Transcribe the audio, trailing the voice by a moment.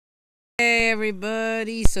Hey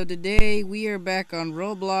everybody, so today we are back on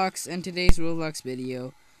Roblox, and today's Roblox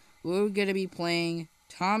video, we're gonna be playing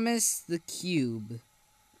Thomas the Cube,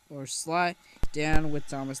 or Slide Down with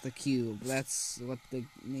Thomas the Cube. That's what the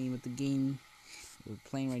name of the game we're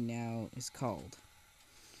playing right now is called.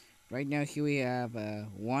 Right now here we have a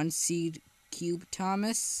 1-seed Cube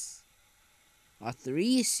Thomas, a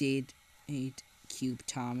 3-seed Cube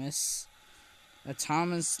Thomas, a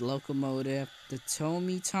Thomas Locomotive, the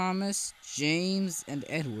Tommy Thomas, James, and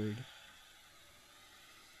Edward.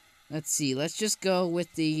 Let's see, let's just go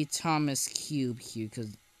with the Thomas Cube here,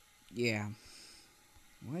 because, yeah.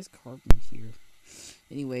 Why is Cartman here?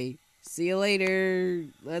 Anyway, see you later.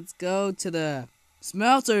 Let's go to the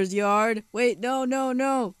smelter's yard. Wait,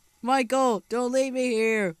 no. Michael, don't leave me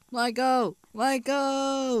here. Michael.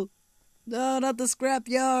 No, not the scrap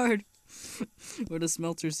yard. Or the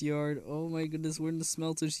smelter's yard. Oh my goodness, we're in the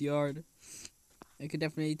smelter's yard. I can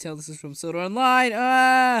definitely tell this is from Soda Online.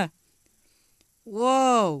 Ah!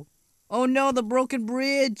 Whoa! Oh no, the broken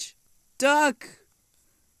bridge! Duck!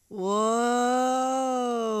 Whoa!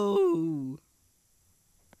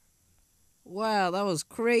 Wow, that was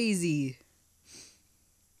crazy.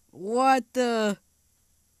 What the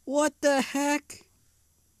heck?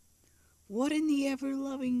 What in the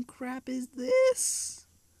ever-loving crap is this?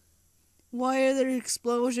 Why are there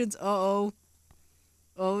explosions? Uh-oh.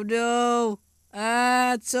 Oh no.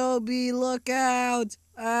 Ah, Toby, look out.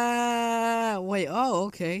 Ah, wait, oh,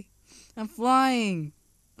 okay. I'm flying.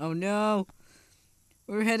 Oh no.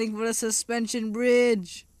 We're heading for the suspension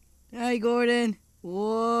bridge. Hi, Gordon.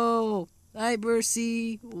 Whoa. Hi,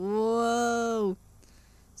 Percy. Whoa.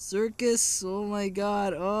 Circus. Oh my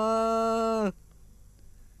god. Oh.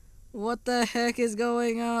 What the heck is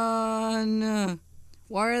going on?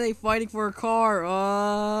 Why are they fighting for a car?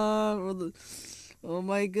 Oh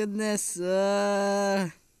my goodness.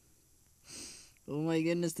 Oh my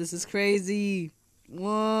goodness, this is crazy.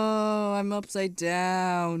 Whoa, I'm upside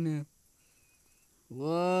down. Whoa.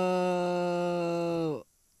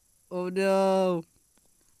 Oh no.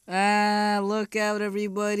 Ah, look out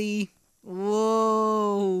everybody.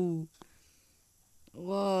 Whoa.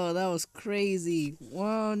 Whoa, that was crazy.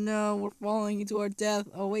 Whoa, no, we're falling into our death.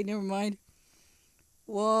 Oh wait, never mind.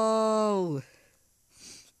 Whoa.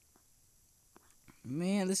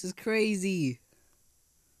 Man, this is crazy.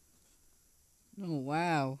 Oh,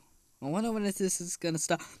 wow. I wonder when this is gonna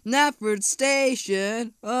stop. Knapford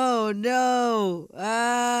Station! Oh, no! Ah!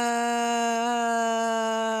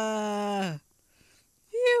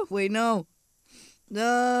 Phew. Wait, no.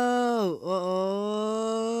 No!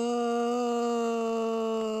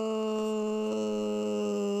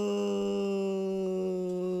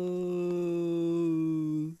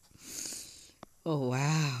 Oh,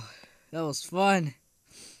 wow. That was fun.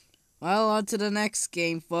 Well, on to the next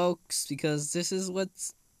game, folks, because this is what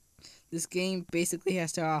this game basically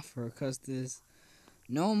has to offer, because there's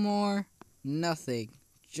no more, nothing.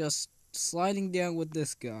 Just sliding down with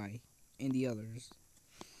this guy and the others.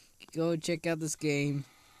 Go check out this game.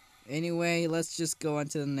 Anyway, let's just go on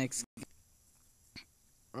to the next game.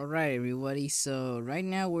 Alright, everybody, so right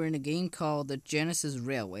now we're in a game called the Genesis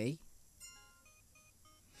Railway.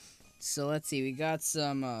 So let's see, we got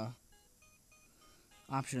some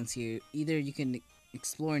options here. Either you can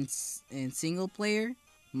explore in single player,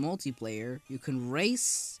 multiplayer, you can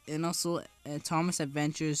race, and also Thomas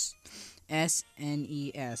Adventures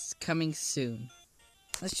SNES coming soon.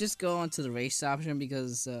 Let's just go on to the race option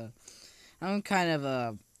because I'm kind of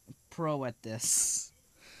a pro at this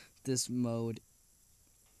mode.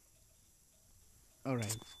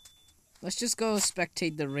 Alright, let's just go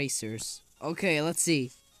spectate the racers. Okay, let's see.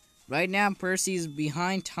 Right now, Percy's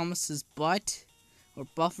behind Thomas's butt. Or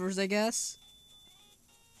buffers, I guess.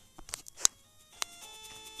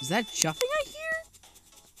 Is that chuffing I hear?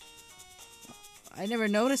 I never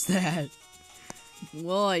noticed that.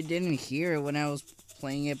 Well, I didn't hear it when I was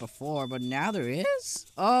playing it before, but now there is?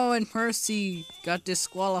 Oh, and Percy got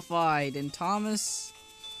disqualified, and Thomas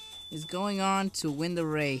is going on to win the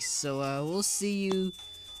race. So, we'll see you.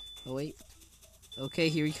 Oh, wait. Okay,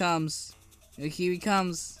 here he comes. Here he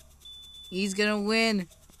comes. He's gonna win.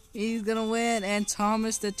 He's gonna win, and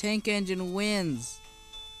Thomas the Tank Engine wins.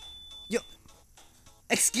 Yo,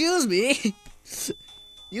 excuse me?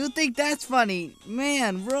 You think that's funny?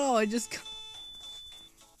 Man, bro, I just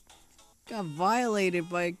got violated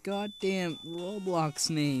by a goddamn Roblox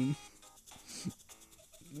name.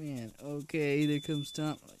 Man, okay, there comes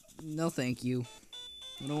Tom. No, thank you.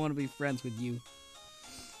 I don't want to be friends with you.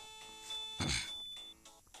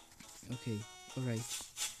 Okay, alright.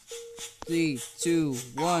 3, 2,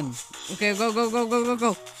 1. Okay, go.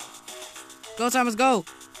 Go, Thomas, go!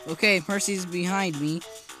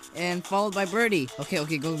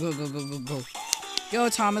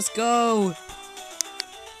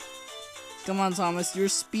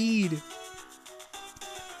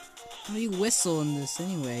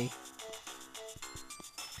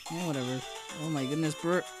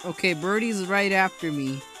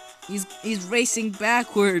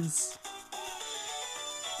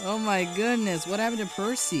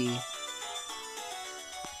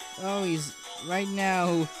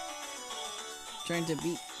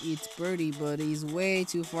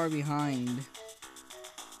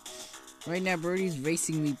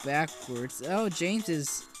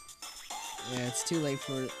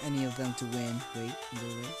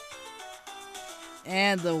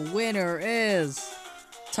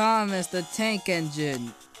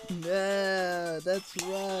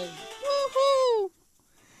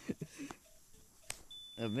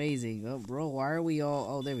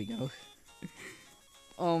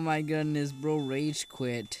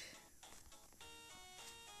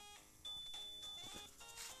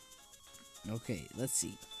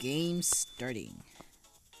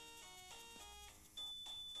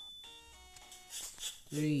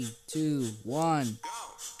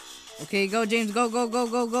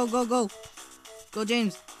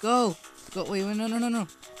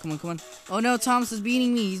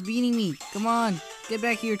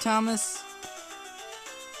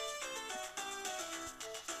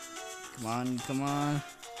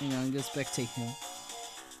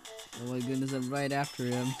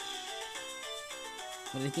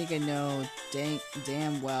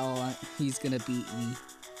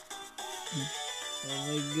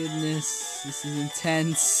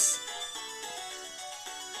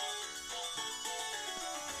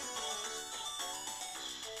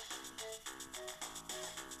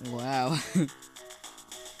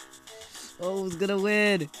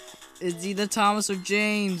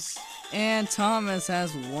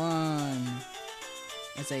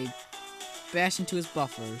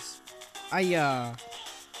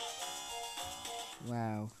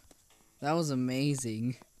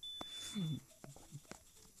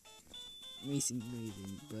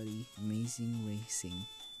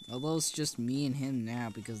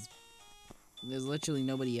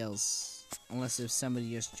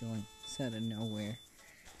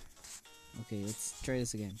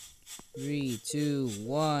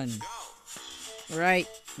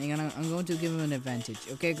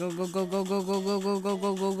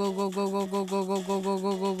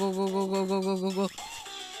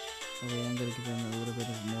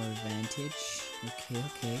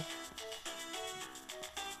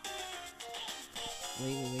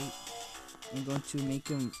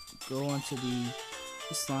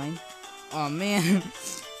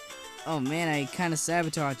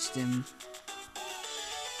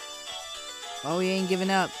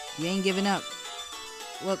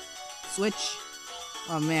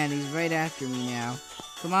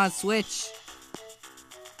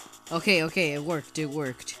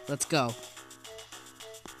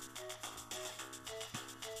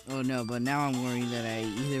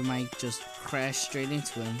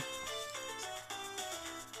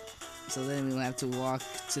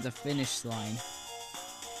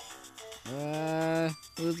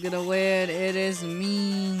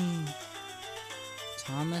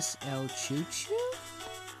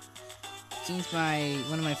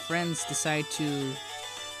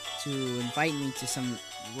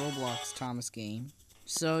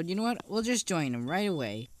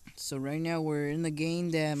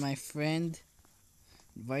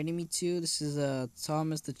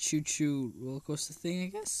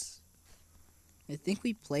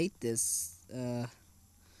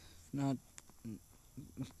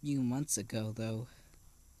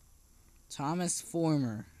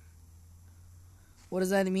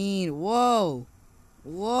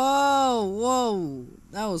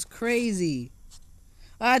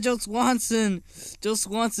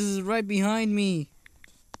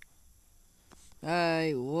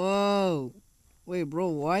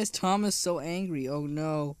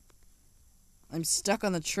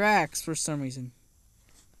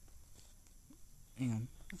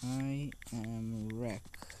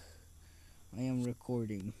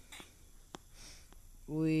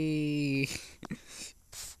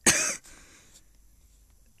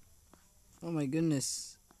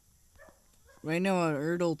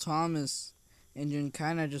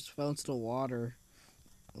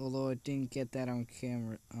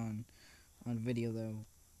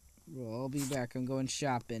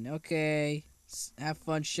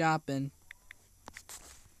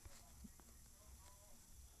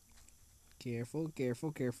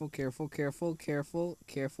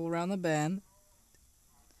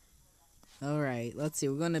 Alright, let's see.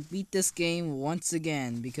 We're gonna beat this game once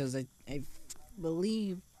again because I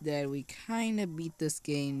believe that we kind of beat this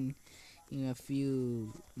game a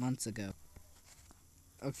few months ago.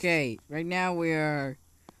 Okay, right now we are...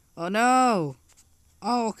 Oh no!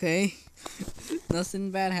 Oh, okay. Nothing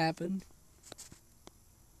bad happened.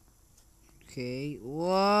 Okay.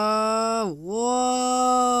 Whoa!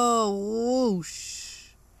 Whoa! Whoosh!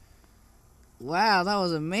 Wow, that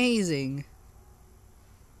was amazing.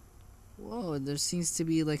 Whoa, there seems to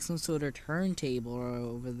be like some sort of turntable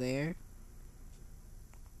over there.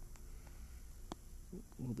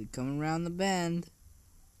 We'll be coming around the bend.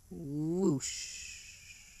 Whoosh.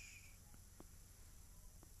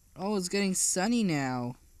 Oh, it's getting sunny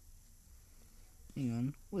now. Hang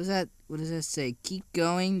on. What is that? What does that say? Keep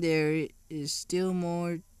going. There is still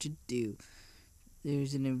more to do.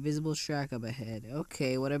 There's an invisible track up ahead.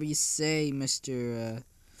 Okay, whatever you say, Mr.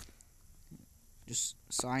 Just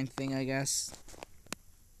sign thing, I guess.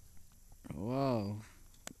 Whoa.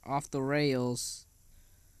 Off the rails.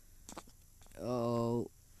 Oh.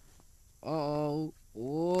 Oh.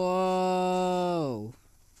 Whoa.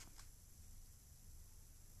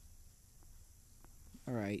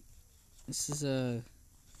 Alright. This is a...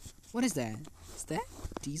 What is that? Is that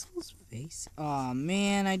Diesel's face? Aw,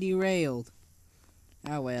 man, I derailed.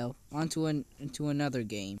 Ah, well. Into another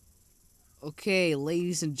game. Okay,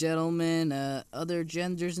 ladies and gentlemen, other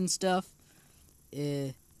genders and stuff.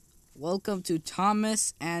 Welcome to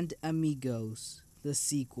Thomas and Amigos, the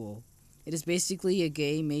sequel. It is basically a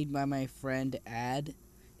game made by my friend Ad.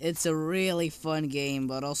 It's a really fun game,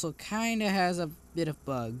 but also kinda has a bit of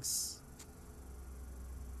bugs.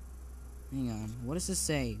 Hang on, what does this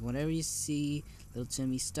say? Whatever you see, little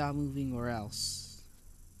Timmy, stop moving or else.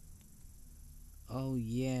 Oh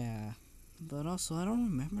yeah. But also, I don't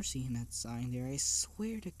remember seeing that sign there. I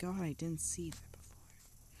swear to God, I didn't see that before.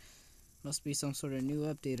 Must be some sort of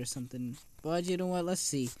new update or something. But you know what? Let's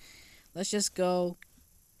see. Let's just go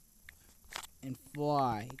and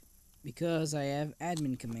fly. Because I have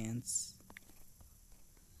admin commands.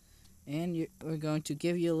 And we're going to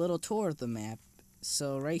give you a little tour of the map.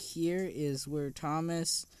 So right here is where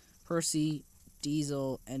Thomas, Percy,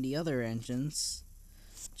 Diesel, and the other engines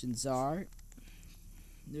are.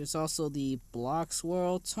 There's also the Blocks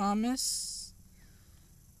World Thomas.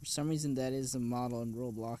 For some reason that is a model in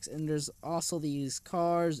Roblox. And there's also these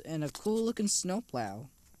cars and a cool looking snowplow.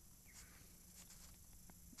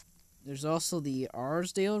 There's also the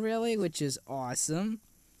Arsdale Railway, which is awesome.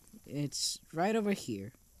 It's right over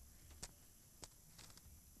here.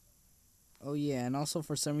 Oh yeah, and also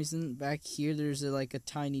for some reason back here there's like a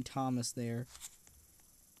tiny Thomas there.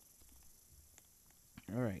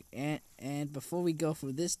 Alright, and before we go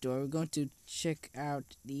through this door, we're going to check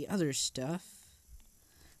out the other stuff.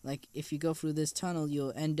 Like, if you go through this tunnel,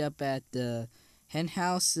 you'll end up at the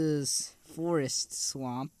Henhouse's Forest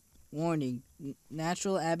Swamp. Warning,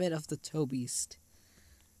 natural habit of the tobeast.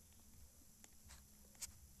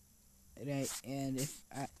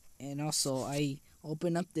 And also, I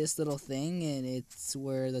open up this little thing, and it's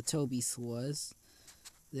where the tobeast was.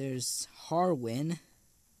 There's Harwin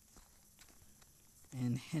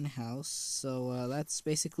and Henhouse, so that's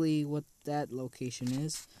basically what that location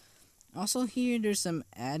is. Also here, there's some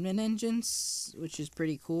admin engines, which is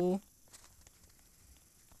pretty cool.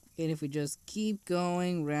 And if we just keep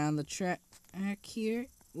going around the track here,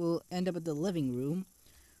 we'll end up at the living room,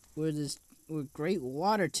 where Great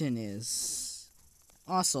Waterton is.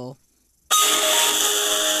 Also,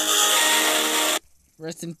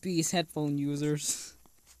 rest in peace, headphone users.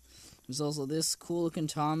 There's also this cool looking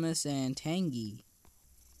Thomas and Tangy.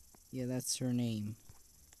 Yeah, that's her name.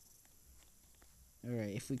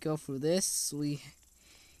 Alright, if we go through this,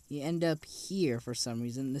 you end up here for some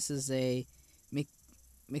reason. This is a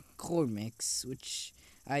McCormick's, which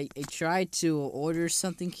I tried to order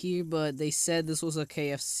something here, but they said this was a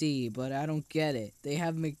KFC, but I don't get it. They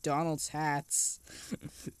have McDonald's hats.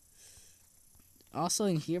 Also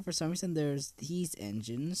in here, for some reason, there's these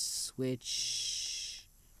engines, which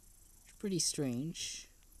is pretty strange.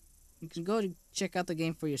 You can go to check out the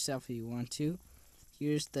game for yourself if you want to.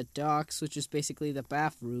 Here's the docks, which is basically the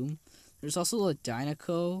bathroom. There's also a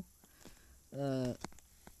Dynaco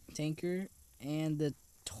tanker and the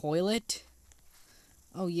toilet.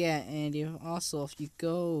 Oh yeah, and if you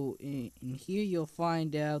go in here, you'll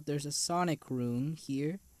find out there's a Sonic room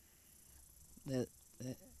here. That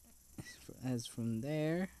as from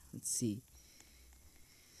there. Let's see.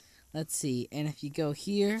 And if you go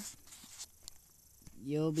here,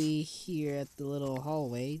 you'll be here at the little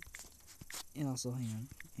hallway. And also, hang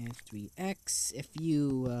on, F3X. If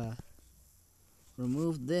you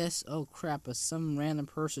remove this. Oh crap! Some random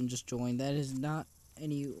person just joined. That is not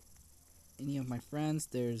any of my friends.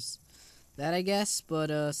 There's that, I guess.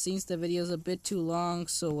 But since the video is a bit too long,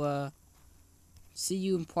 so see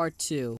you in part 2.